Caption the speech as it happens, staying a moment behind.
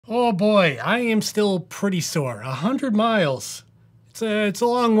Oh boy, I am still pretty sore. 100 miles. It's a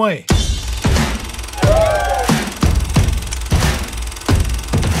long way.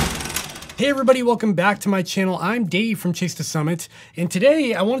 Hey everybody, welcome back to my channel. I'm Dave from Chase to Summit, and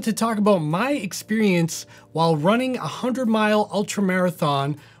today I wanted to talk about my experience while running a 100-mile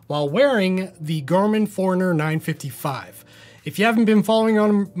ultramarathon while wearing the Garmin Forerunner 955. If you haven't been following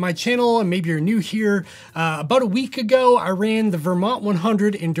on my channel and maybe you're new here, about a week ago I ran the Vermont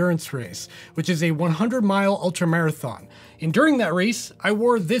 100 endurance race, which is a 100-mile ultramarathon. And during that race, I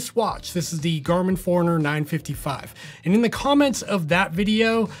wore this watch. This is the Garmin Forerunner 955. And in the comments of that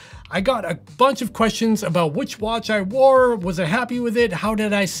video, I got a bunch of questions about which watch I wore, was I happy with it, how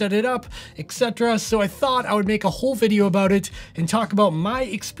did I set it up, etc. So I thought I would make a whole video about it and talk about my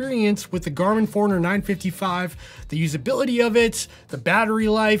experience with the Garmin Forerunner 955, the usability of it, the battery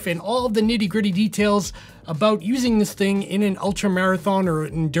life, and all of the nitty-gritty details about using this thing in an ultramarathon or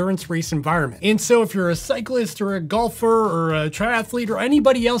endurance race environment. And so if you're a cyclist or a golfer or a triathlete or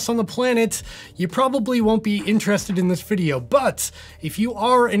anybody else on the planet, you probably won't be interested in this video. But if you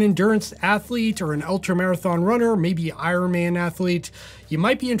are an endurance athlete or an ultramarathon runner, maybe Ironman athlete, you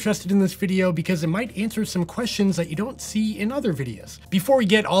might be interested in this video because it might answer some questions that you don't see in other videos. Before we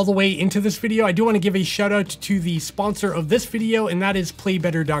get all the way into this video, I do want to give a shout out to the sponsor of this video, and that is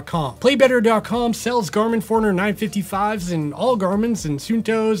PlayBetter.com. PlayBetter.com sells Garmin Forerunner 955s and all Garmins and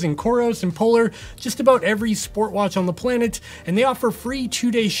Suuntos and Coros and Polar, just about every sport watch on the planet, and they offer free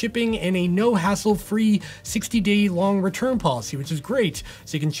 2-day shipping and a no hassle free 60-day long return policy, which is great.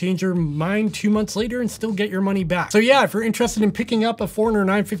 So you can change your mind 2 months later and still get your money back. So yeah, if you're interested in picking up a Forerunner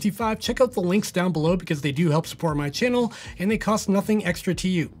 955, check out the links down below because they do help support my channel and they cost nothing extra to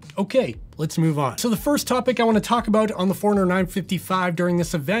you. Okay, let's move on. So the first topic I want to talk about on the Forerunner 955 during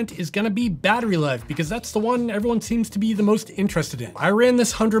this event is going to be battery life, because that's the one everyone seems to be the most interested in. I ran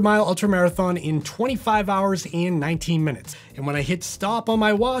this 100-mile ultramarathon in 25 hours and 19 minutes. And when I hit stop on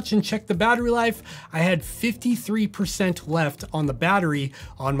my watch and checked the battery life, I had 53% left on the battery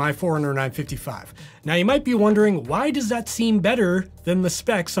on my Forerunner 955. Now you might be wondering, why does that seem better than the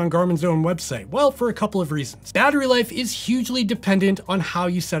specs on Garmin's own website? Well, for a couple of reasons. Battery life is hugely dependent on how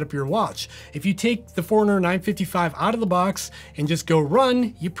you set up your watch. If you take the Forerunner 955 out of the box and just go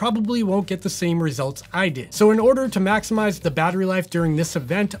run, you probably won't get the same results I did. So in order to maximize the battery life during this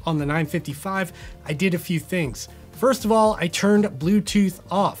event on the 955, I did a few things. First of all, I turned Bluetooth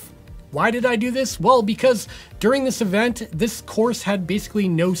off. Why did I do this? Well, because during this event, this course had basically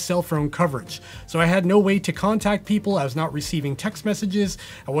no cell phone coverage. So I had no way to contact people. I was not receiving text messages.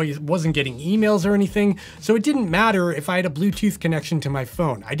 I wasn't getting emails or anything. So it didn't matter if I had a Bluetooth connection to my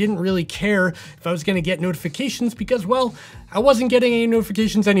phone. I didn't really care if I was going to get notifications because, well, I wasn't getting any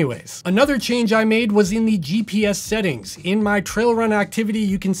notifications anyways. Another change I made was in the GPS settings. In my trail run activity,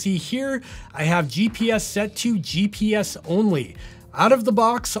 you can see here, I have GPS set to GPS only. Out of the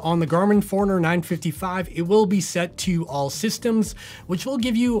box on the Garmin Forerunner 955, it will be set to all systems, which will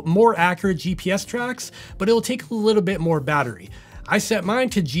give you more accurate GPS tracks, but it'll take a little bit more battery. I set mine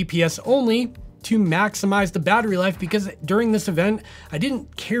to GPS only to maximize the battery life because during this event, I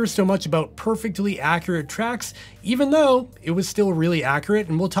didn't care so much about perfectly accurate tracks, even though it was still really accurate,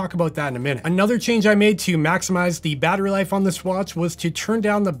 and we'll talk about that in a minute. Another change I made to maximize the battery life on this watch was to turn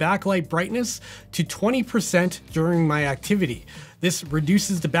down the backlight brightness to 20% during my activity. This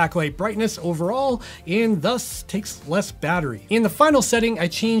reduces the backlight brightness overall and thus takes less battery. And the final setting I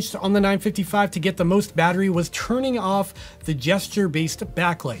changed on the 955 to get the most battery was turning off the gesture-based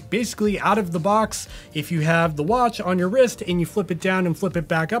backlight. Basically, out of the box, if you have the watch on your wrist and you flip it down and flip it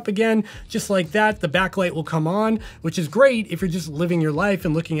back up again, just like that, the backlight will come on, which is great if you're just living your life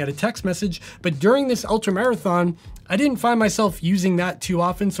and looking at a text message. But during this ultramarathon, I didn't find myself using that too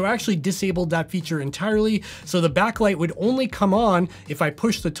often, so I actually disabled that feature entirely, so the backlight would only come on if I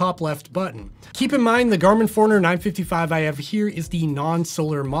push the top left button. Keep in mind, the Garmin Forerunner 955 I have here is the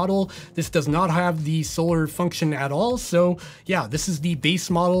non-solar model. This does not have the solar function at all, so yeah, this is the base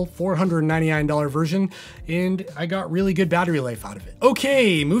model, $499 version, and I got really good battery life out of it.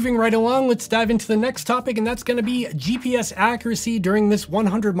 Okay, moving right along, let's dive into the next topic, and that's gonna be GPS accuracy during this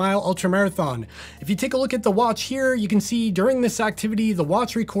 100-mile ultramarathon. If you take a look at the watch here, you can see during this activity, the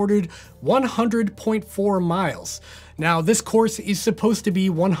watch recorded 100.4 miles. Now, this course is supposed to be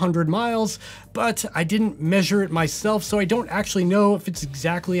 100 miles, but I didn't measure it myself, so I don't actually know if it's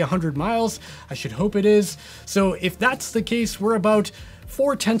exactly 100 miles. I should hope it is. So if that's the case, we're about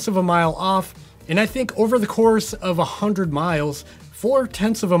 0.4 of a mile off. And I think over the course of 100 miles,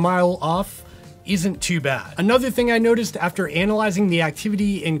 0.4 of a mile off isn't too bad. Another thing I noticed after analyzing the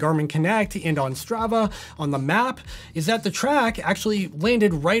activity in Garmin Connect and on Strava on the map is that the track actually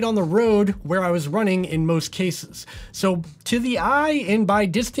landed right on the road where I was running in most cases. So to the eye and by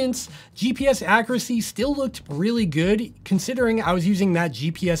distance, GPS accuracy still looked really good considering I was using that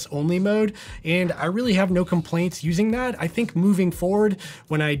GPS only mode, and I really have no complaints using that. I think moving forward,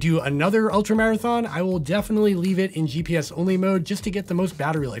 when I do another ultramarathon, I will definitely leave it in GPS only mode just to get the most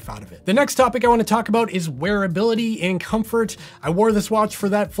battery life out of it. The next topic I want to talk about is wearability and comfort. I wore this watch for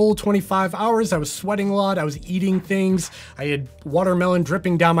that full 25 hours. I was sweating a lot. I was eating things. I had watermelon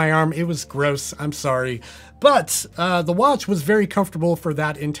dripping down my arm. It was gross. I'm sorry. But the watch was very comfortable for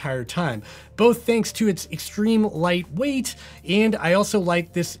that entire time, both thanks to its extreme lightweight, and I also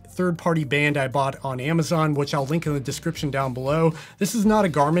like this third-party band I bought on Amazon, which I'll link in the description down below. This is not a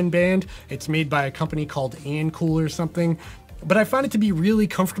Garmin band. It's made by a company called Ancool or something. But I found it to be really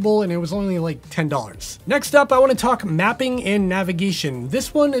comfortable, and it was only like $10. Next up, I want to talk mapping and navigation.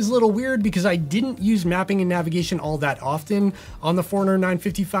 This one is a little weird because I didn't use mapping and navigation all that often on the Forerunner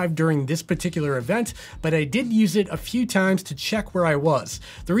 955 during this particular event, but I did use it a few times to check where I was.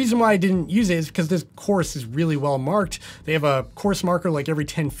 The reason why I didn't use it is because this course is really well marked. They have a course marker like every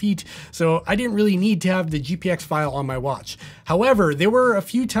 10 feet, so I didn't really need to have the GPX file on my watch. However, there were a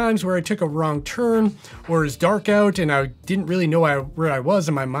few times where I took a wrong turn or it was dark out and I didn't really know where I was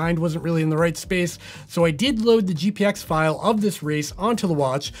and my mind wasn't really in the right space. So I did load the GPX file of this race onto the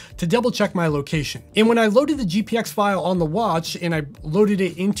watch to double check my location. And when I loaded the GPX file on the watch and I loaded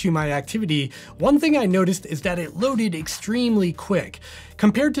it into my activity, one thing I noticed is that it loaded extremely quick.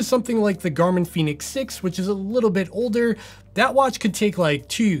 Compared to something like the Garmin Fenix 6, which is a little bit older, that watch could take like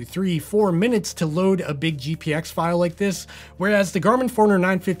 2, 3, 4 minutes to load a big GPX file like this, whereas the Garmin Forerunner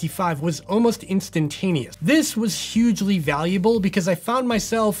 955 was almost instantaneous. This was hugely valuable because I found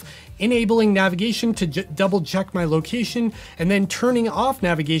myself enabling navigation to double check my location and then turning off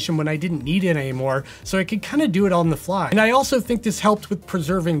navigation when I didn't need it anymore, so I could kind of do it on the fly. And I also think this helped with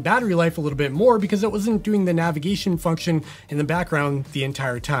preserving battery life a little bit more because it wasn't doing the navigation function in the background the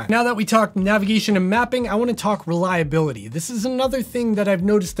entire time. Now that we talked navigation and mapping, I want to talk reliability. This is another thing that I've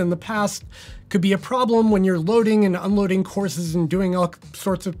noticed in the past could be a problem when you're loading and unloading courses and doing all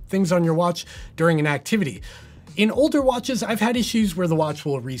sorts of things on your watch during an activity. In older watches, I've had issues where the watch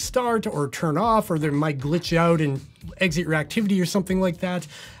will restart or turn off, or there might glitch out and exit your activity or something like that.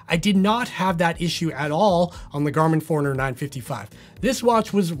 I did not have that issue at all on the Garmin Forerunner 955. This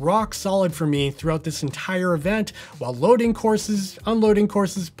watch was rock solid for me throughout this entire event while loading courses, unloading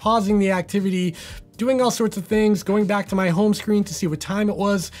courses, pausing the activity, doing all sorts of things, going back to my home screen to see what time it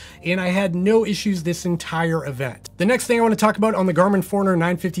was, and I had no issues this entire event. The next thing I want to talk about on the Garmin Forerunner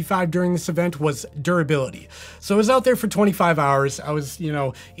 955 during this event was durability. So I was out there for 25 hours. I was,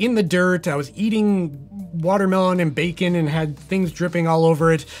 in the dirt. I was eating watermelon and bacon and had things dripping all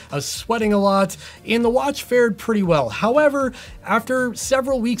over it. I was sweating a lot, and the watch fared pretty well. However, after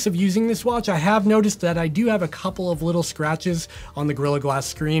several weeks of using this watch, I have noticed that I do have a couple of little scratches on the Gorilla Glass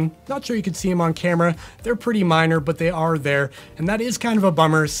screen. Not sure you can see them on camera. They're pretty minor, but they are there, and that is kind of a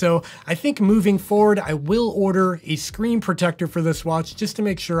bummer. So I think moving forward, I will order a screen protector for this watch just to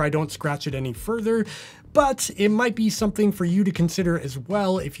make sure I don't scratch it any further. But it might be something for you to consider as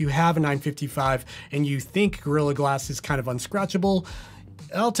well if you have a 955 and you think Gorilla Glass is kind of unscratchable.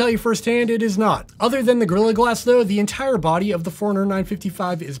 I'll tell you firsthand, it is not. Other than the Gorilla Glass though, the entire body of the Forerunner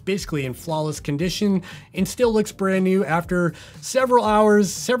 955 is basically in flawless condition and still looks brand new after several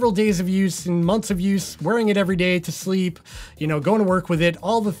hours, several days of use and months of use, wearing it every day to sleep, going to work with it,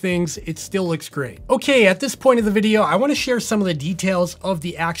 all the things, it still looks great. Okay, at this point of the video, I want to share some of the details of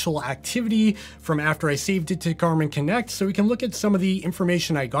the actual activity from after I saved it to Garmin Connect so we can look at some of the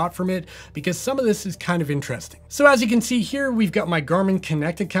information I got from it because some of this is kind of interesting. So as you can see here, we've got my Garmin Connect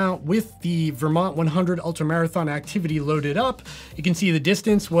account with the Vermont 100 Ultramarathon activity loaded up. You can see the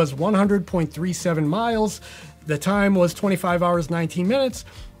distance was 100.37 miles. The time was 25 hours, 19 minutes.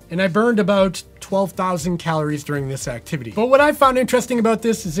 And I burned about 12,000 calories during this activity. But what I found interesting about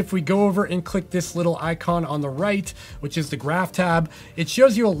this is if we go over and click this little icon on the right, which is the graph tab, it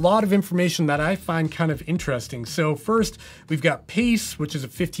shows you a lot of information that I find kind of interesting. So first, we've got pace, which is a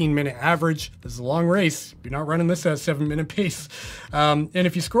 15-minute average. This is a long race. You're not running this at a 7-minute pace. And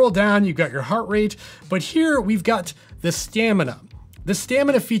if you scroll down, you've got your heart rate. But here we've got the stamina, The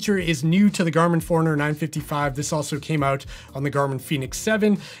stamina feature is new to the Garmin Forerunner 955. This also came out on the Garmin Fenix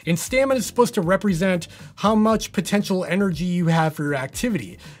 7. And stamina is supposed to represent how much potential energy you have for your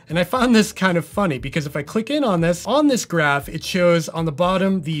activity. And I found this kind of funny because if I click in on this graph, it shows on the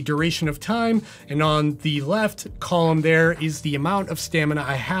bottom the duration of time, and on the left column there is the amount of stamina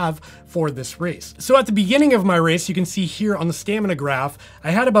I have for this race. So at the beginning of my race, you can see here on the stamina graph,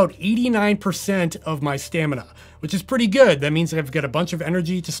 I had about 89% of my stamina, which is pretty good. That means I've got a bunch of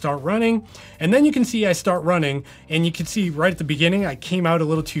energy to start running. And then you can see I start running, and you can see right at the beginning, I came out a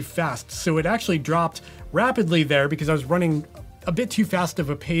little too fast. So it actually dropped rapidly there because I was running a bit too fast of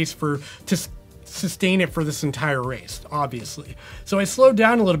a pace to sustain it for this entire race, obviously. So I slowed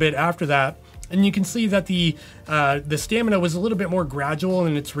down a little bit after that, and you can see that the stamina was a little bit more gradual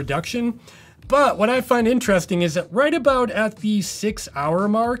in its reduction. But what I find interesting is that right about at the 6 hour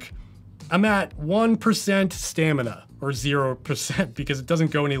mark, I'm at 1% stamina, or 0%, because it doesn't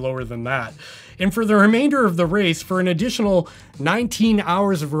go any lower than that. And for the remainder of the race, for an additional 19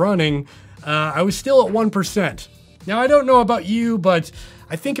 hours of running, I was still at 1%. Now, I don't know about you, but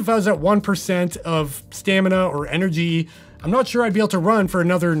I think if I was at 1% of stamina or energy, I'm not sure I'd be able to run for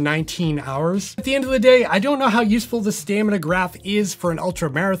another 19 hours. At the end of the day, I don't know how useful the stamina graph is for an ultra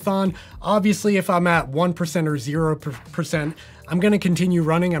marathon. Obviously, if I'm at 1% or 0%, I'm gonna continue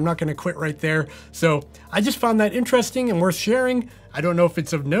running. I'm not gonna quit right there. So I just found that interesting and worth sharing. I don't know if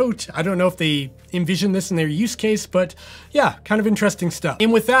it's of note. I don't know if they envision this in their use case, but yeah, kind of interesting stuff.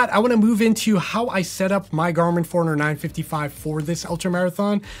 And with that, I wanna move into how I set up my Garmin Forerunner 955 for this ultra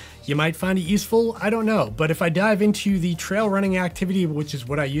marathon. You might find it useful, I don't know. But if I dive into the trail running activity, which is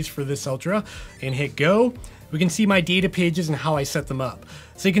what I use for this ultra, and hit go, we can see my data pages and how I set them up.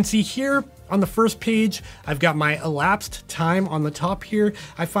 So you can see here on the first page, I've got my elapsed time on the top here.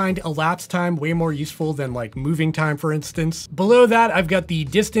 I find elapsed time way more useful than like moving time, for instance. Below that, I've got the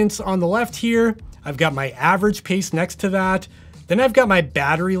distance on the left here. I've got my average pace next to that. Then I've got my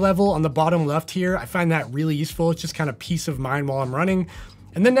battery level on the bottom left here. I find that really useful. It's just kind of peace of mind while I'm running.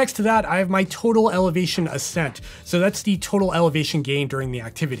 And then next to that, I have my total elevation ascent. So that's the total elevation gain during the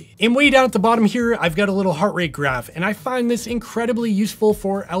activity. And way down at the bottom here, I've got a little heart rate graph, and I find this incredibly useful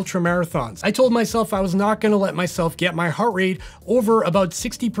for ultra marathons. I told myself I was not gonna let myself get my heart rate over about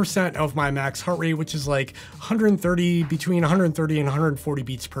 60% of my max heart rate, which is like between 130 and 140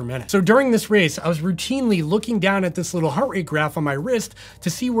 beats per minute. So during this race, I was routinely looking down at this little heart rate graph on my wrist to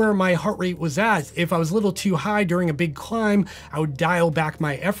see where my heart rate was at. If I was a little too high during a big climb, I would dial back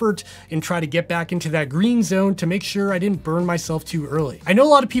my effort and try to get back into that green zone to make sure I didn't burn myself too early. I know a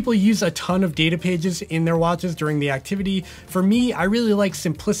lot of people use a ton of data pages in their watches during the activity. For me, I really like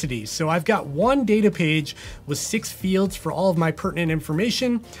simplicity. So I've got one data page with 6 fields for all of my pertinent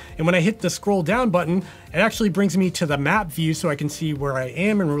information. And when I hit the scroll down button, it actually brings me to the map view so I can see where I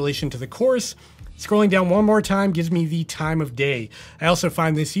am in relation to the course. Scrolling down one more time gives me the time of day. I also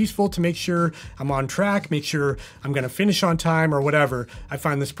find this useful to make sure I'm on track, make sure I'm gonna finish on time or whatever. I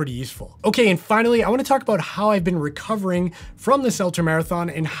find this pretty useful. Okay, and finally, I wanna talk about how I've been recovering from this ultra marathon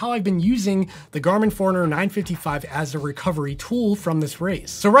and how I've been using the Garmin Forerunner 955 as a recovery tool from this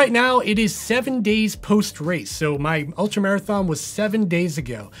race. So right now, it is 7 days post-race. So my ultra marathon was 7 days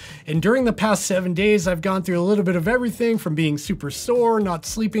ago. And during the past 7 days, I've gone through a little bit of everything from being super sore, not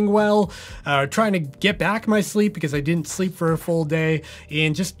sleeping well, trying to get back my sleep because I didn't sleep for a full day,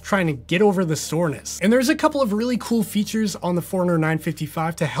 and just trying to get over the soreness. And there's a couple of really cool features on the Forerunner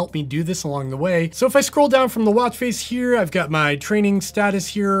 955 to help me do this along the way. So if I scroll down from the watch face here, I've got my training status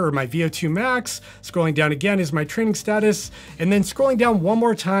here, or my VO2 max. Scrolling down again is my training status. And then scrolling down one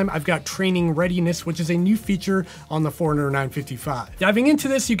more time, I've got training readiness, which is a new feature on the Forerunner 955. Diving into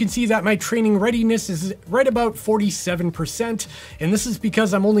this, you can see that my training readiness is right about 47%. And this is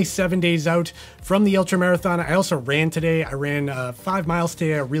because I'm only 7 days out from the ultra marathon. I also ran today. I ran 5 miles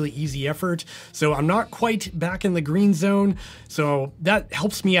today, a really easy effort. So I'm not quite back in the green zone. So that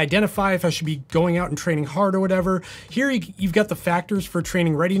helps me identify if I should be going out and training hard or whatever. Here you've got the factors for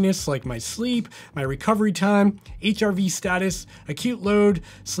training readiness, like my sleep, my recovery time, HRV status, acute load,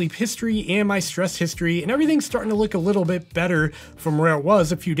 sleep history, and my stress history. And everything's starting to look a little bit better from where it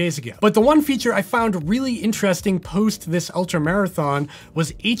was a few days ago. But the one feature I found really interesting post this ultra marathon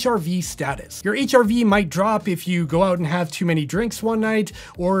was HRV status. Your HRV might drop if you go out and have too many drinks one night,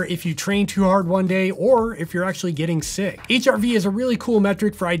 or if you train too hard one day, or if you're actually getting sick. HRV is a really cool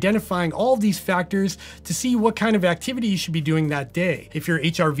metric for identifying all of these factors to see what kind of activity you should be doing that day. If your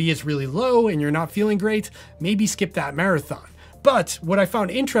HRV is really low and you're not feeling great, maybe skip that marathon. But what I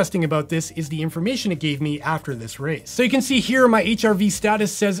found interesting about this is the information it gave me after this race. So you can see here my HRV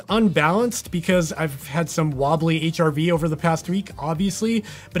status says unbalanced because I've had some wobbly HRV over the past week, obviously.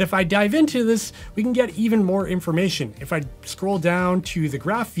 But if I dive into this, we can get even more information. If I scroll down to the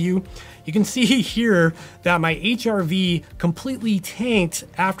graph view, you can see here that my HRV completely tanked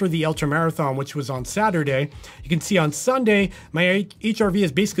after the ultramarathon, which was on Saturday. You can see on Sunday, my HRV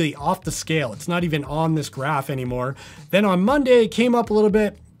is basically off the scale. It's not even on this graph anymore. Then on Monday, it came up a little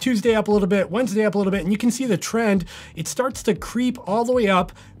bit. Tuesday up a little bit, Wednesday up a little bit, and you can see the trend. It starts to creep all the way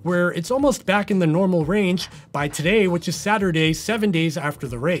up where it's almost back in the normal range by today, which is Saturday, 7 days after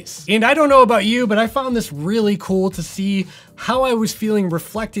the race. And I don't know about you, but I found this really cool to see how I was feeling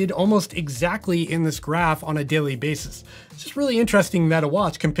reflected almost exactly in this graph on a daily basis. It's just really interesting that a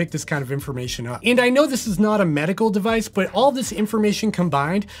watch can pick this kind of information up. And I know this is not a medical device, but all this information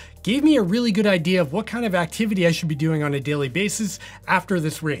combined gave me a really good idea of what kind of activity I should be doing on a daily basis after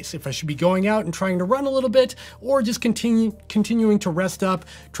this race. If I should be going out and trying to run a little bit, or just continuing to rest up,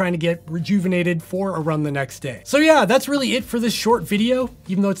 trying to get rejuvenated for a run the next day. So yeah, that's really it for this short video,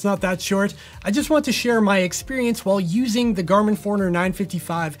 even though it's not that short. I just want to share my experience while using the Garmin Forerunner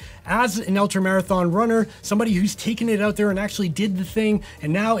 955 as an ultramarathon runner, somebody who's taken it out there and actually did the thing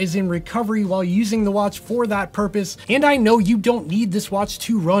and now is in recovery while using the watch for that purpose. And I know you don't need this watch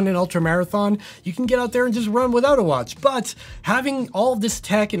to run an ultramarathon. You can get out there and just run without a watch, but having all this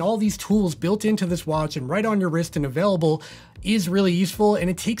tech and all these tools built into this watch and right on your wrist and available is really useful,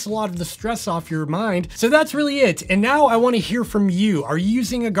 and it takes a lot of the stress off your mind. So that's really it. And now I want to hear from you. Are you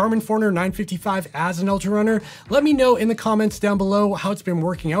using a Garmin Forerunner 955 as an ultra runner? Let me know in the comments down below how it's been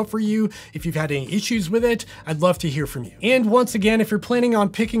working out for you. If you've had any issues with it, I'd love to hear from you. And once again, if you're planning on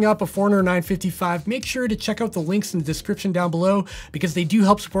picking up a Forerunner 955, make sure to check out the links in the description down below because they do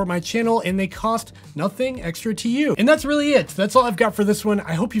help support my channel and they cost nothing extra to you. And that's really it. That's all I've got for this one.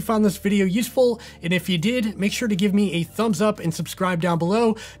 I hope you found this video useful. And if you did, make sure to give me a thumbs up and subscribe down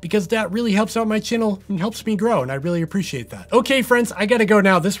below because that really helps out my channel and helps me grow, and I really appreciate that. Okay, friends, I gotta go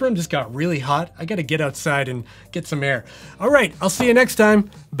now. This room just got really hot. I gotta get outside and get some air. All right, I'll see you next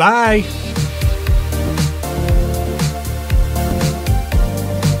time. Bye.